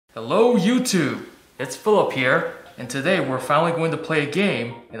Hello YouTube! It's Philip here, and today we're finally going to play a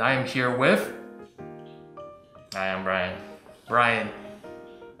game, and I am here with... I am Brian. Brian.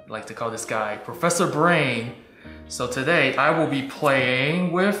 I like to call this guy Professor Brain. So today I will be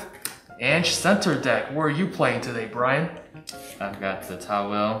playing with Ange Center deck. What are you playing today, Brian? I've got the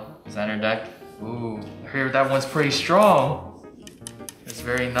Tawil center deck. Ooh, I hear that one's pretty strong. It's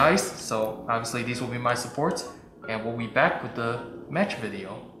very nice, so obviously these will be my supports, and we'll be back with the match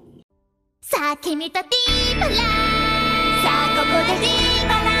video. さあ君とディーバラーさあここでディー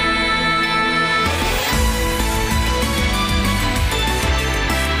バラ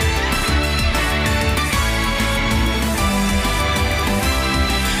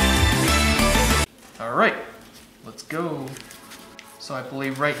ー Alright, let's go. So I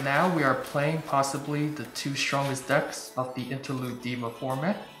believe right now we are playing possibly the two strongest decks of the Interlude Diva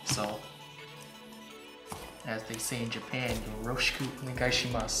format. So, as they say in Japan, yoroshiku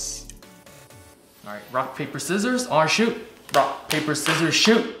onegaishimasu. Alright, rock, paper, scissors, on shoot. Rock, paper, scissors,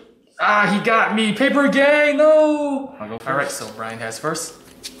 shoot. Ah, he got me. Paper gang, no! Alright, so Brian has first.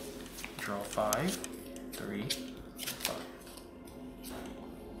 Draw 5, 3, 5.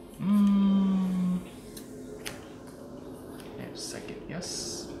 And second,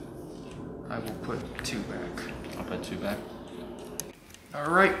 yes. I will put 2 back. I'll put 2 back.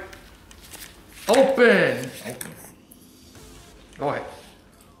 Alright. Open! Go ahead.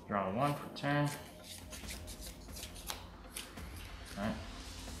 Draw 1 per turn.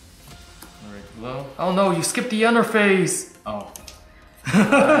 Alright. Low. Oh no, you skipped the interface! Oh.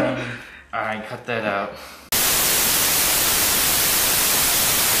 I cut that out.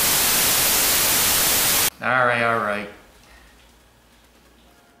 Alright, alright.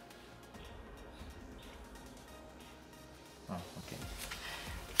 Oh, okay.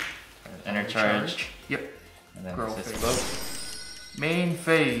 Enter charge. Yep. And then Grow this phase. Main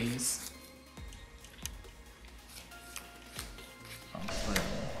phase.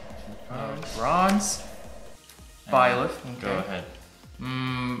 Bronze. Violet. Okay. Go ahead.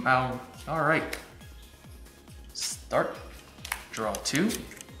 Alright. Start. Draw 2.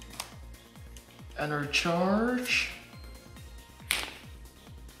 Enter charge.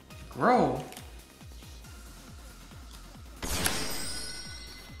 Grow.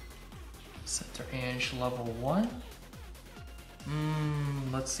 Center Ange level 1.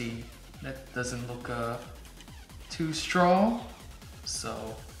 Let's see. That doesn't look too strong.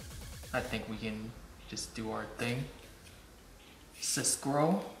 So I think we can just do our thing. Sis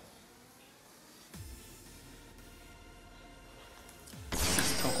grow.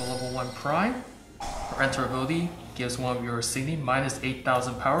 Sis Toko level 1 prime. Her enter ability gives one of your insignia minus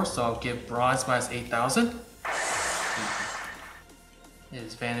 8,000 power, so I'll give bronze minus 8,000. It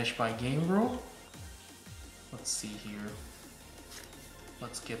is vanished by game rule. Let's see here.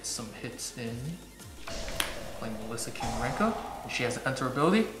 Let's get some hits in. Playing Melissa King Renka. She has an enter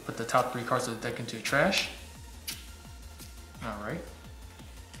ability. Put the top 3 cards of the deck into trash. Alright.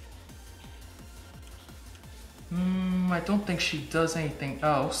 I don't think she does anything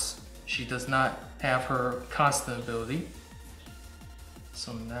else. She does not have her constant ability.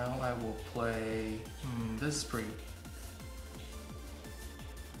 So now I will play... this is pretty...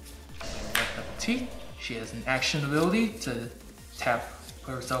 T. She has an action ability to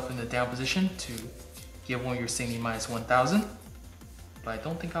put herself in the down position to give one of your insignia minus 1,000. But I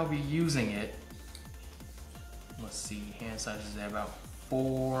don't think I'll be using it. Let's see, hand size is at about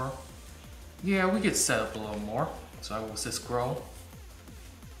 4. Yeah, we could set up a little more. So I will assist grow.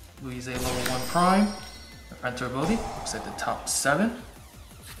 Louise a level 1 prime. Her enter ability looks at the top 7.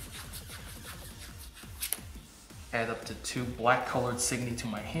 Add up to 2 black colored signy to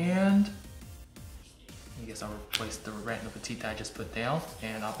my hand. I guess I'll replace the random petite that I just put down,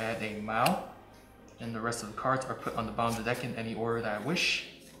 and I'll add a Mao. And the rest of the cards are put on the bottom of the deck in any order that I wish.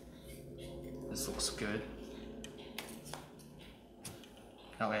 This looks good.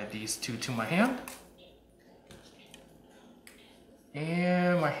 I'll add these 2 to my hand.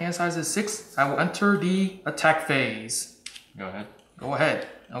 And my hand size is 6. I will enter the attack phase. Go ahead. Go ahead.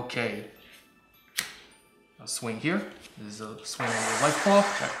 Okay. I'll swing here. This is a swing on the life claw.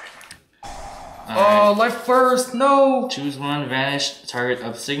 Oh, life first! No! Choose one, vanish target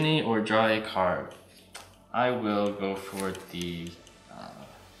insignia, or draw a card. I will go for the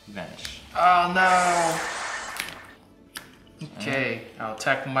vanish. Oh no! Okay, I'll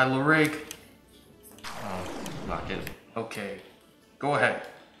attack my Lurig. Lock it. Okay, go ahead.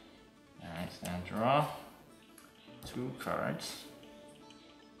 Alright, so now draw 2 cards.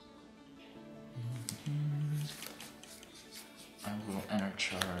 I will enter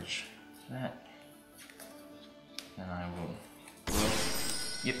charge that. And I will blow.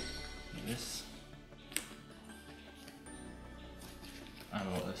 Yep. This. I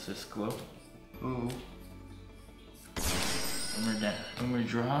will assist glow. Ooh. And we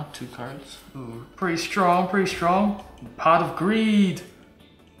draw 2 cards. Ooh, pretty strong, pretty strong. Pot of Greed.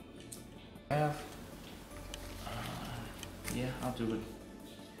 Have. Yeah, I'll do it.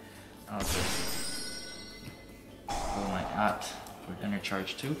 I'll just roll my At for inner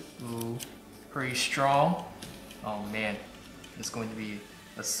charge 2. Ooh, pretty strong. Oh man, it's going to be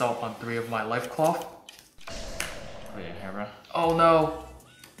assault on 3 of my life cloth. Oh yeah, Hera. Oh no,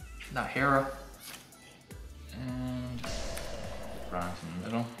 not Hera. And bronze in the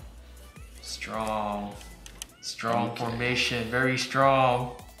middle. Strong, strong Okay. formation, very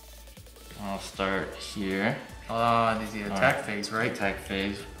strong. I'll start here. Hold on, this is the attack phase, right? Attack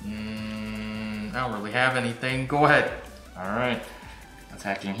phase. I don't really have anything. Go ahead. Alright.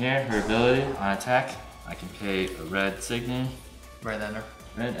 Attacking here, her ability on attack. I can pay a red Signy. Red enter.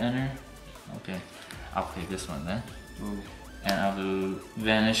 Red enter. Okay. I'll pay this one then. Ooh. And I'll do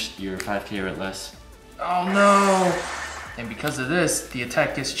vanish your 5k or less. Oh no! And because of this, the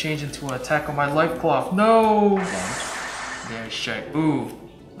attack gets changed into an attack on my life cloth. No! Damage check. Ooh.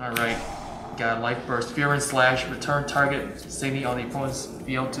 Alright. Got a life burst. Fear and slash. Return target Signy on the opponent's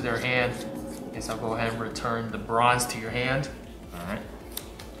field to their hand. Guess I'll go ahead and return the bronze to your hand. Alright.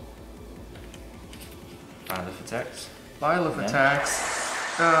 Byleth attacks. Byleth attacks.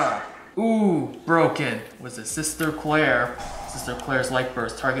 Ah. Ooh, broken. Was it Sister Claire? Sister Claire's life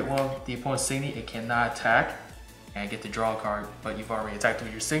burst. Target one of the opponent's Signy. It cannot attack. And get to draw a card. But you've already attacked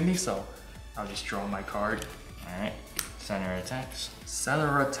with your Signy, so I'll just draw my card. Alright. Center attacks.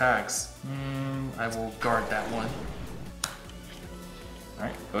 Center attacks. I will guard that one.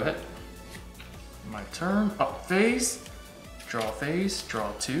 Alright, go ahead. My turn. Up phase. Draw phase.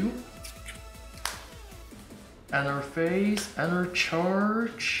 Draw 2. Enter phase. Enter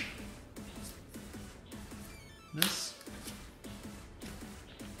charge. This.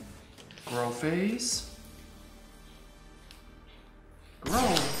 Grow phase.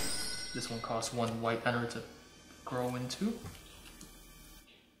 Grow. This one costs 1 white enter to grow into.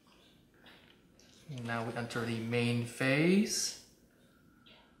 And now we enter the main phase.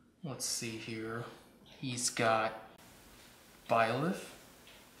 Let's see here. He's got Byleth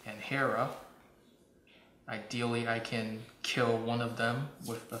and Hera. Ideally, I can kill one of them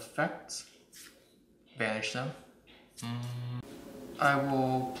with effects. Banish them. I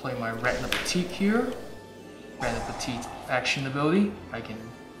will play my Retina Petite here. Retina Petite action ability. I can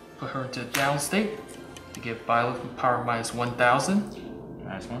put her into down state to give Byleth power minus 1000.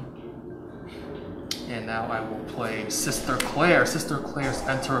 Nice one. And now I will play Sister Claire. Sister Claire's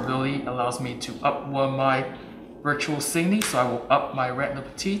enter ability allows me to up one of my virtual Signy, so I will up my Retina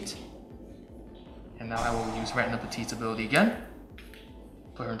Petite. And now I will use Retina Petite's ability again.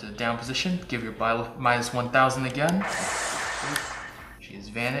 Put her into the down position, give your Byleth minus 1000 again. She is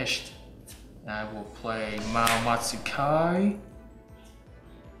vanished. And I will play Mao Matsukai.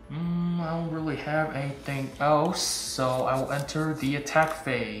 I don't really have anything else, so I will enter the attack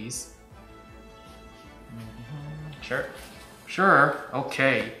phase. Sure. Sure,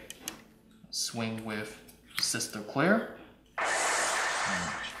 okay. Swing with Sister Claire.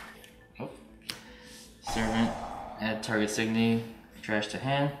 Oh. Servant, add target Signy, trash to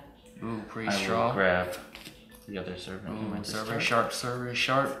hand. Ooh, pretty I will strong. grab the other servant. Ooh, servant sharp, servant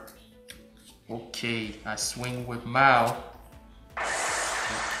sharp. Okay, I swing with Mao.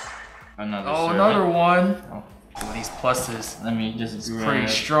 Another Oh, servant. another one. Oh. Ooh, these pluses. Let me just grab Pretty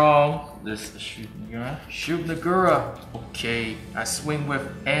strong. this shoot Nagura. Shoot Nagura. Okay, I swing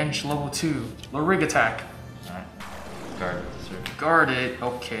with Ange level 2. Larig attack. Alright. Guard the servant. Guard it.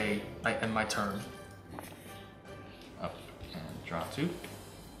 Okay, I end my turn. Up and draw 2.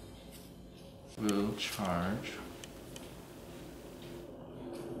 Will charge.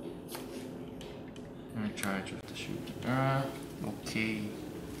 Let me charge with the shoot Nagura. Okay.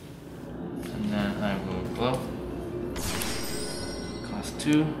 And then I will glow. Cost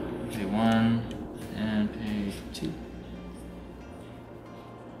 2, pay 1, and pay 2.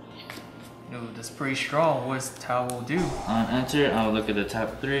 Ooh, that's pretty strong. What does Tawil do? On enter, I will look at the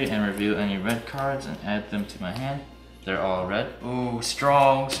top 3 and reveal any red cards and add them to my hand. They're all red. Ooh,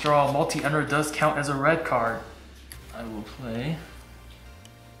 strong, strong. Multi-enter does count as a red card. I will play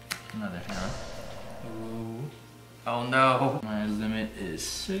another Hera. Ooh. Oh no. My limit is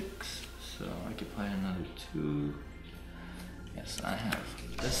 6, so I could play another 2. Yes, I have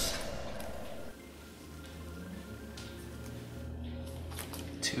this.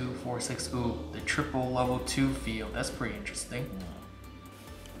 2, 4, 6. Ooh, the triple level 2 field. That's pretty interesting.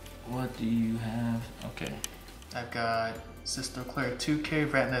 What do you have? Okay. I've got Sister Claire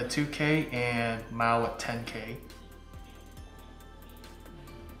 2k, Ratna 2k, and Mao at 10k.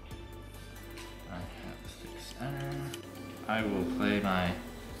 I have 6 enter. I will play my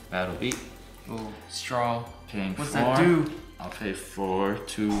Battle Beat. Ooh, strong. Paying What's 4. that do? I'll pay 4,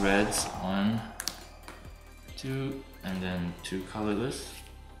 2 reds, 1, 2, and then 2 colorless.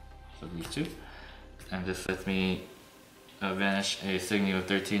 So these 2. And this lets me vanish a Signy of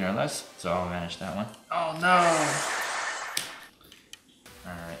 13 or less, so I'll vanish that one. Oh no!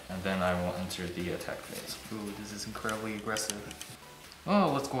 Alright, and then I will enter the attack phase. Ooh, this is incredibly aggressive.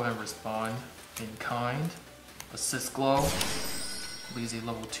 Oh, let's go ahead and respond in kind. Assist Glow. Leaves a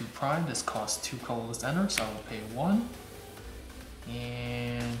level 2 prime. This costs 2 colorless enter, so I will pay 1.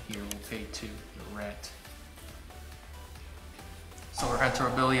 And here we'll pay 2. You're rat. So her enter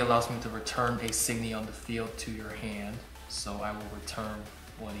ability allows me to return a Signy on the field to your hand. So I will return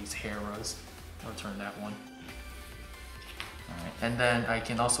one of these Heras. I'll return that one. Alright, and then I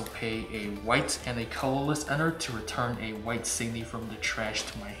can also pay a white and a colorless enter to return a white Signy from the trash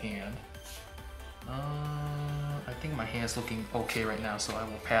to my hand. I think my hand's looking okay right now, so I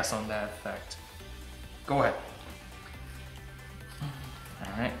will pass on that effect. Go ahead.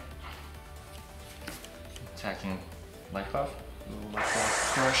 Alright. Attacking Life Buff. Ooh, Life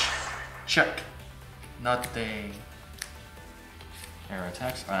Buff Crush. Check. Nothing. Arrow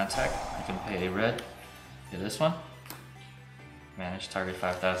attacks. On attack, I can pay a red. Hit this one. Manage target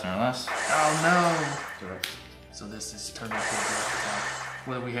 5,000 or less. Oh no! Direct. So this is turned into a direct attack.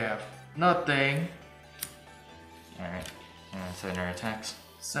 What do we have? Nothing. Alright. And center attacks.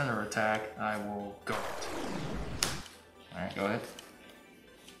 Center attack, I will go. Alright, go ahead.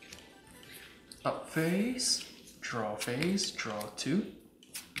 Up phase, draw 2.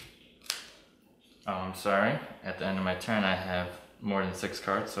 Oh, I'm sorry. At the end of my turn, I have more than 6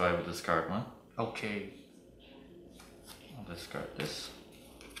 cards, so I will discard one. Okay. I'll discard this.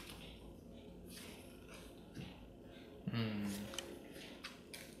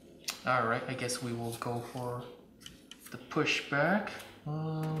 Alright, I guess we will go for the pushback.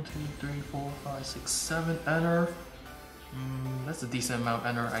 1, 2, 3, 4, 5, 6, 7, enter. That's a decent amount of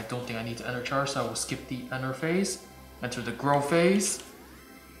enter. I don't think I need to enter charge, so I will skip the enter phase. Enter the grow phase.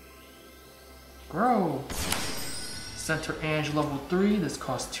 Grow! Center Ange level 3. This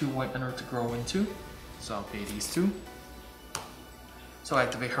costs 2 white enter to grow into. So I'll pay these 2. So I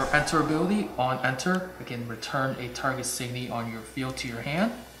activate her enter ability. On enter, I can return a target Signy on your field to your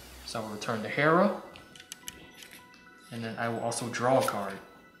hand. So I will return the Hera. And then I will also draw a card.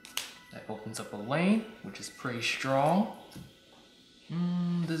 That opens up a lane, which is pretty strong.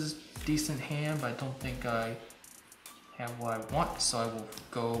 This is decent hand, but I don't think I have what I want. So I will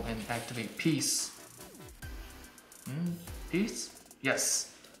go and activate Peace. Peace?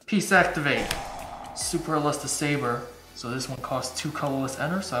 Yes. Peace activate. Super Luster Saber. So this one costs 2 colorless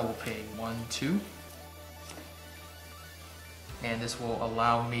enter, so I will pay 1, 2. And this will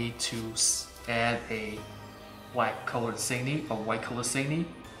allow me to add a black colored Signy, a white colored Signy,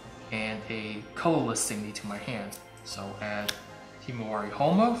 and a colorless Signy to my hand. So add Himawari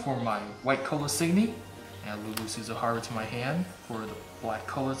Homa for my white colored Signy, add Lulu Suzuhara to my hand for the black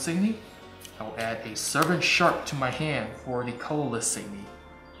colored Signy. I will add a Servant Shark to my hand for the colorless Signy.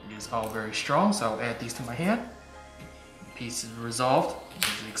 It is all very strong, so I will add these to my hand. Piece is resolved, it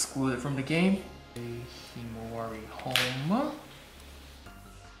is excluded from the game. A Himawari Homa.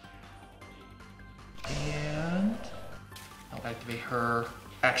 And I'll activate her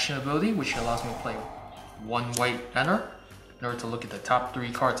action ability, which allows me to play 1 white enter in order to look at the top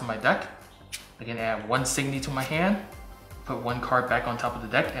 3 cards in my deck. I can add 1 Signy to my hand, put 1 card back on top of the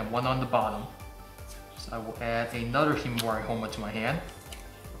deck and 1 on the bottom. So I will add another Himawari Homa to my hand,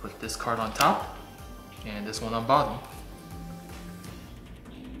 put this card on top, and this one on bottom.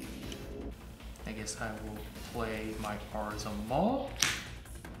 I guess I will play my Arzamal.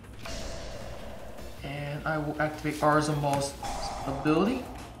 And I will activate Arzamal's ability.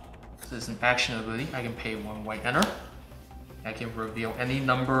 So this is an action ability. I can pay 1 white enter. I can reveal any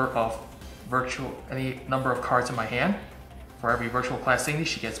number of cards in my hand. For every virtual class Signy,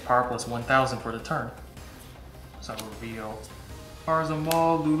 she gets power plus 1000 for the turn. So I will reveal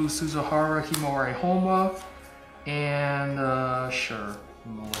Arzamal, Lulu Suzuhara, Himawari Homa, and sure,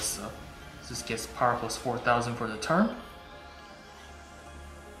 Melissa. This gets power plus 4000 for the turn.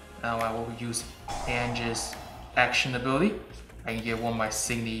 Now I will use Ange's action ability. I can get 1 of my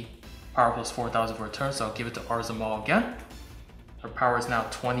Signy power plus 4000 for a turn, so I'll give it to Arzamal again. Her power is now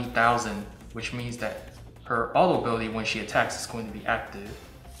 20,000, which means that her auto ability when she attacks is going to be active.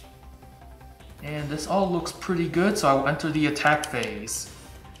 And this all looks pretty good, so I will enter the attack phase.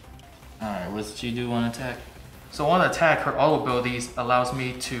 Alright, what's she do on attack? So on attack, her all abilities allows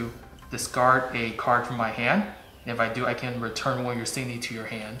me to discard a card from my hand. And if I do, I can return one of your Signy to your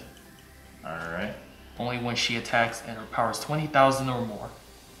hand. Alright. Only when she attacks and her power is 20,000 or more.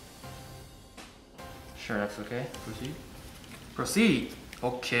 Sure, that's okay. Proceed. Proceed.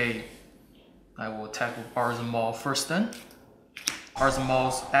 Okay. I will attack with Arzamal first then.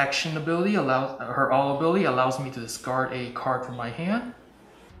 Arzamal's action ability allows her all ability allows me to discard a card from my hand.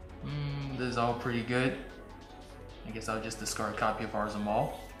 This is all pretty good. I guess I'll just discard a copy of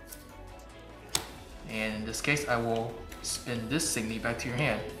Arzamal. And in this case, I will spin this Signy back to your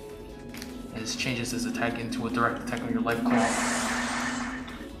hand. And this changes his attack into a direct attack on your life claw.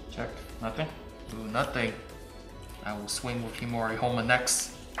 Check. Nothing? Ooh, nothing. I will swing with Himori Homa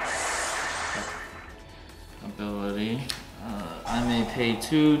next. Ability. I may pay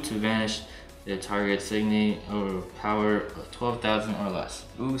 2 to vanish the target Signy or power of 12,000 or less.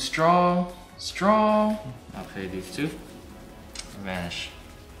 Ooh, strong. Strong. I'll pay these 2. Vanish.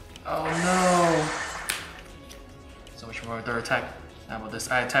 Oh no. So much for my third attack. How about this?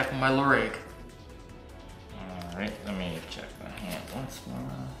 I attack with my Loreg. Alright, let me check my hand once more.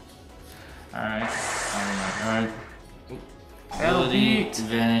 Alright, on my card. Ability to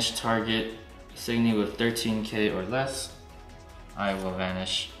vanish target Signy with 13k or less. I will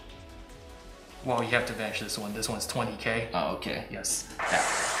vanish. Well, you have to vanish this one. This one's 20k. Oh, okay. Yes. Yeah.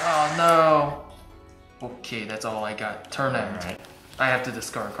 Oh no. Okay, that's all I got. Turn end. Alright. I have to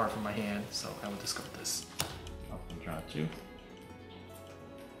discard a card from my hand, so I will discard this. I'll draw 2.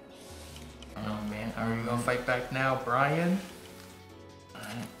 Oh man, are you gonna fight back now, Brian?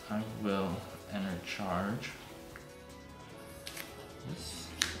 Alright, I will enter charge. This.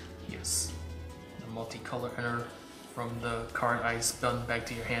 Yes. The multicolor enter from the card I spun back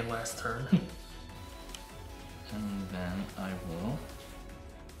to your hand last turn. And then I will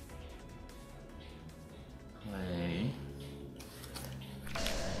play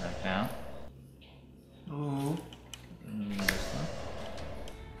back down. Ooh. This one.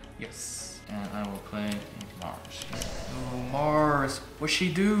 Yes. And I will play Mars. Ooh, Mars. What'd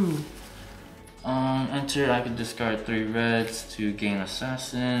she do? Enter, I can discard 3 reds to gain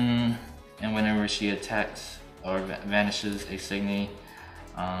Assassin, and whenever she attacks or vanishes a Signy,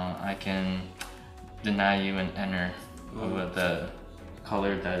 I can deny you an enter with the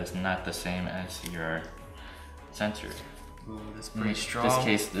color that is not the same as your center. Ooh, that's pretty strong. In this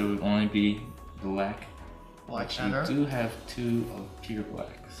case, it would only be black. Black but enter. you do have 2 of pure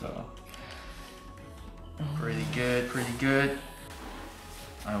black, so. Pretty good, pretty good.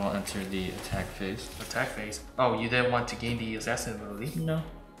 I will enter the attack phase. Attack phase. Oh, you didn't want to gain the assassin ability? No.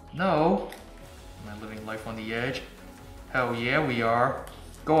 No. Am I living life on the edge? Hell yeah, we are.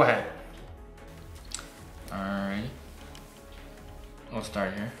 Go ahead. Alright. We'll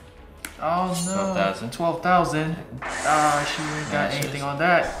start here. Oh no. 12,000. 12,000. Ah, she ain't got anything on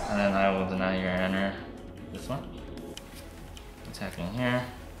that. And then I will deny your enter. This one. Attacking here.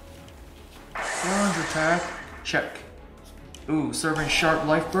 Bronze attack. Check. Ooh, serving sharp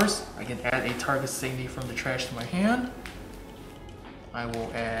life burst. I can add a target Signy from the trash to my hand. I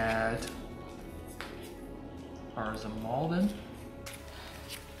will add Arzamalden.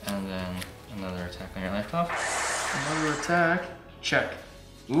 And then another attack on your life off. Another attack. Check.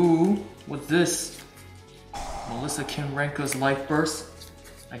 Ooh, what's this? Melissa Kinrenka's life burst.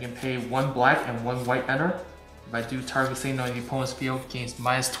 I can pay 1 black and 1 white enter. If I do target Signy on the opponent's field, gains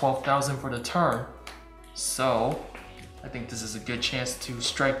minus 12,000 for the turn. So, I think this is a good chance to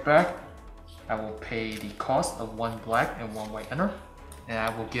strike back. I will pay the cost of 1 black and 1 white enter. And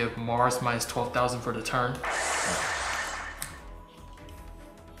I will give Mars minus 12,000 for the turn.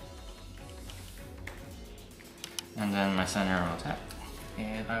 And then my center will attack.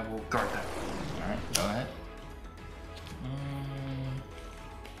 And I will guard that. Alright, go ahead.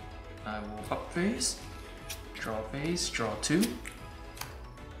 I will up phase, draw 2.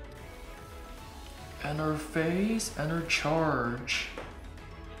 Enter phase, enter charge.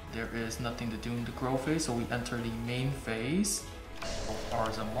 There is nothing to do in the grow phase, so we enter the main phase of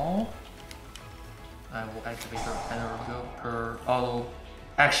Arzamal. I will activate her auto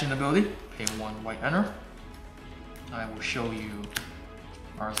action ability, pay 1 white enter. I will show you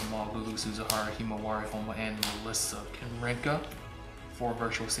Arzamal, Lulu, Suzuhara, Himawari, Homa, and Melissa Kinrenka. 4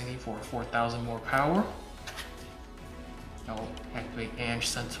 virtual Signy for 4,000 more power. I will activate Ange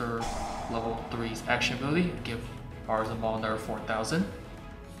Center level 3's action ability, give Arzamal another 4,000.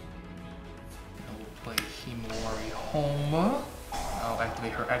 I will play Himawari Homa. I'll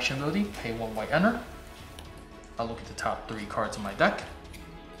activate her action ability, pay 1 white enter. I'll look at the top 3 cards in my deck.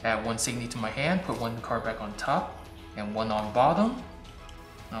 Add 1 Signy to my hand, put 1 card back on top and 1 on bottom.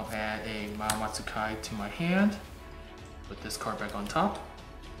 I'll add a Maramatsukai to my hand. Put this card back on top.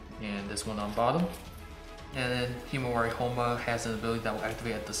 And this one on bottom. And then Himawari Homa has an ability that will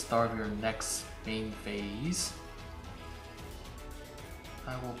activate at the start of your next main phase.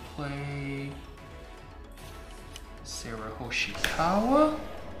 I will play Sarah Hoshikawa,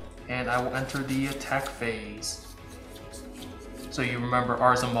 and I will enter the attack phase. So you remember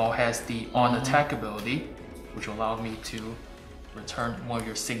Arzamal has the on attack ability, which will allow me to return one of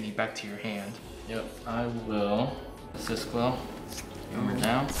your Signy back to your hand. Yep, I will assist glow. Number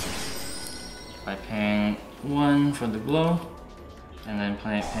down by paying 1 for the glow, and then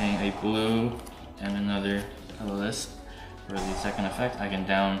paying a blue and another colorless for the second effect. I can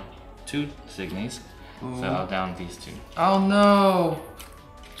down 2 Signies, so I'll down these 2. Oh no!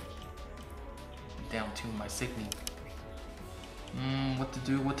 Down 2 my Signy. What to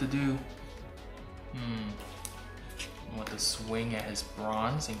do? What to do? I want to swing at his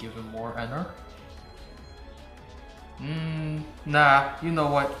bronze and give him more enter. Nah, you know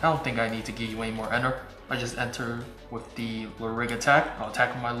what? I don't think I need to give you any more enter. I just enter with the Lurig attack. I'll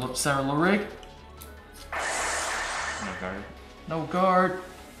attack with my center Lurig. No guard. No guard.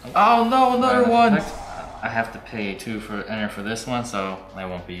 Oh no, another one! I have to pay 2 for enter for this one, so I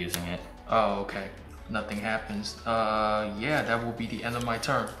won't be using it. Oh, okay. Nothing happens. Yeah, that will be the end of my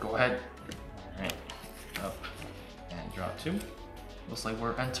turn. Go ahead. Alright. Up. And draw 2. Looks like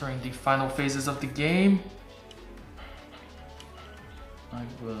we're entering the final phases of the game. I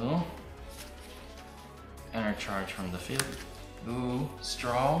will enter charge from the field. Ooh,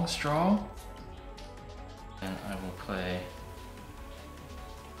 strong, strong. Then I will play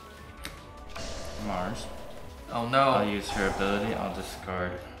Mars. Oh no. I'll use her ability. I'll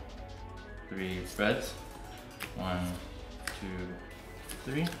discard 3 reds. 1, 2,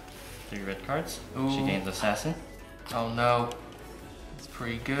 3. 3 red cards. Ooh. She gains Assassin. Oh no. It's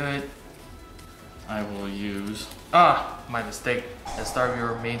pretty good. I will use... my mistake. At the start of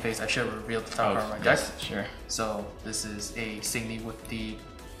your main phase, I should have revealed the top card of my deck. Yes, sure. So this is a Signy with the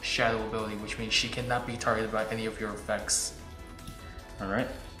Shadow ability, which means she cannot be targeted by any of your effects. Alright.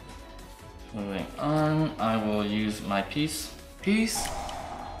 Moving on, I will use my piece. Piece.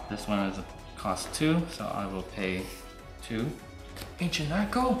 This one is a cost 2, so I will pay 2. Ancient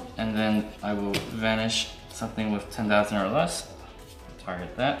Echo. And then I will vanish something with 10,000 or less.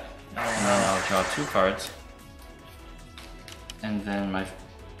 Target that. And then I'll draw 2 cards. And then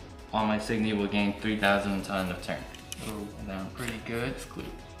all my Signy will gain 3,000 until end of turn. Ooh, And then pretty good. exclude.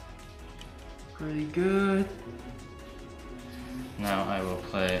 Pretty good. Now I will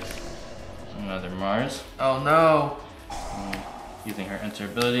play another Mars. Oh no. Using her enter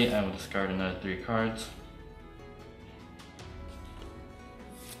ability, I will discard another 3 cards.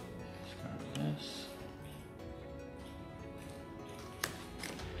 Discard this.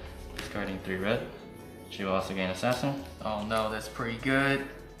 Discarding 3 red. She will also gain Assassin. Oh no, that's pretty good.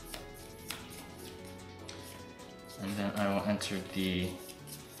 And then I will enter the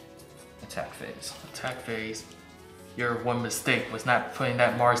attack phase. Attack phase. Your one mistake was not putting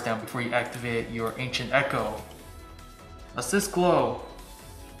that Mars down before you activated your Ancient Echo. Assist Glow.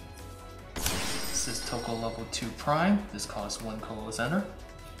 Assist Toko level 2 Prime. This costs 1 colorless enter.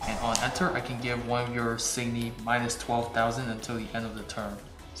 And on enter, I can give one of your Signy minus 12,000 until the end of the turn.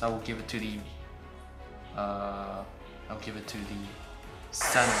 So I will give it to the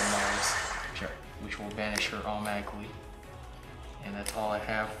center Mars, which will banish her automatically. And that's all I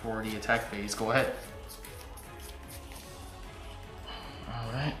have for the attack phase. Go ahead.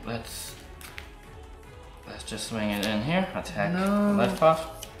 Alright, let's just swing it in here. Attack No. left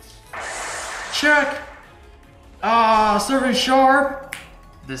buff. Check! Servant Sharp!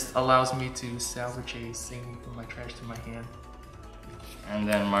 This allows me to salvage a Signy from my trash to my hand. And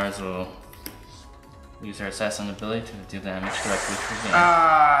then Mars will use her assassin ability to do damage directly to the game.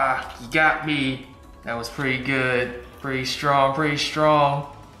 You got me. That was pretty good. Pretty strong, pretty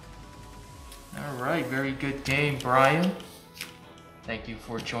strong. Alright, very good game, Brian. Thank you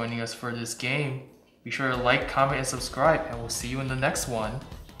for joining us for this game. Be sure to like, comment, and subscribe, and we'll see you in the next one.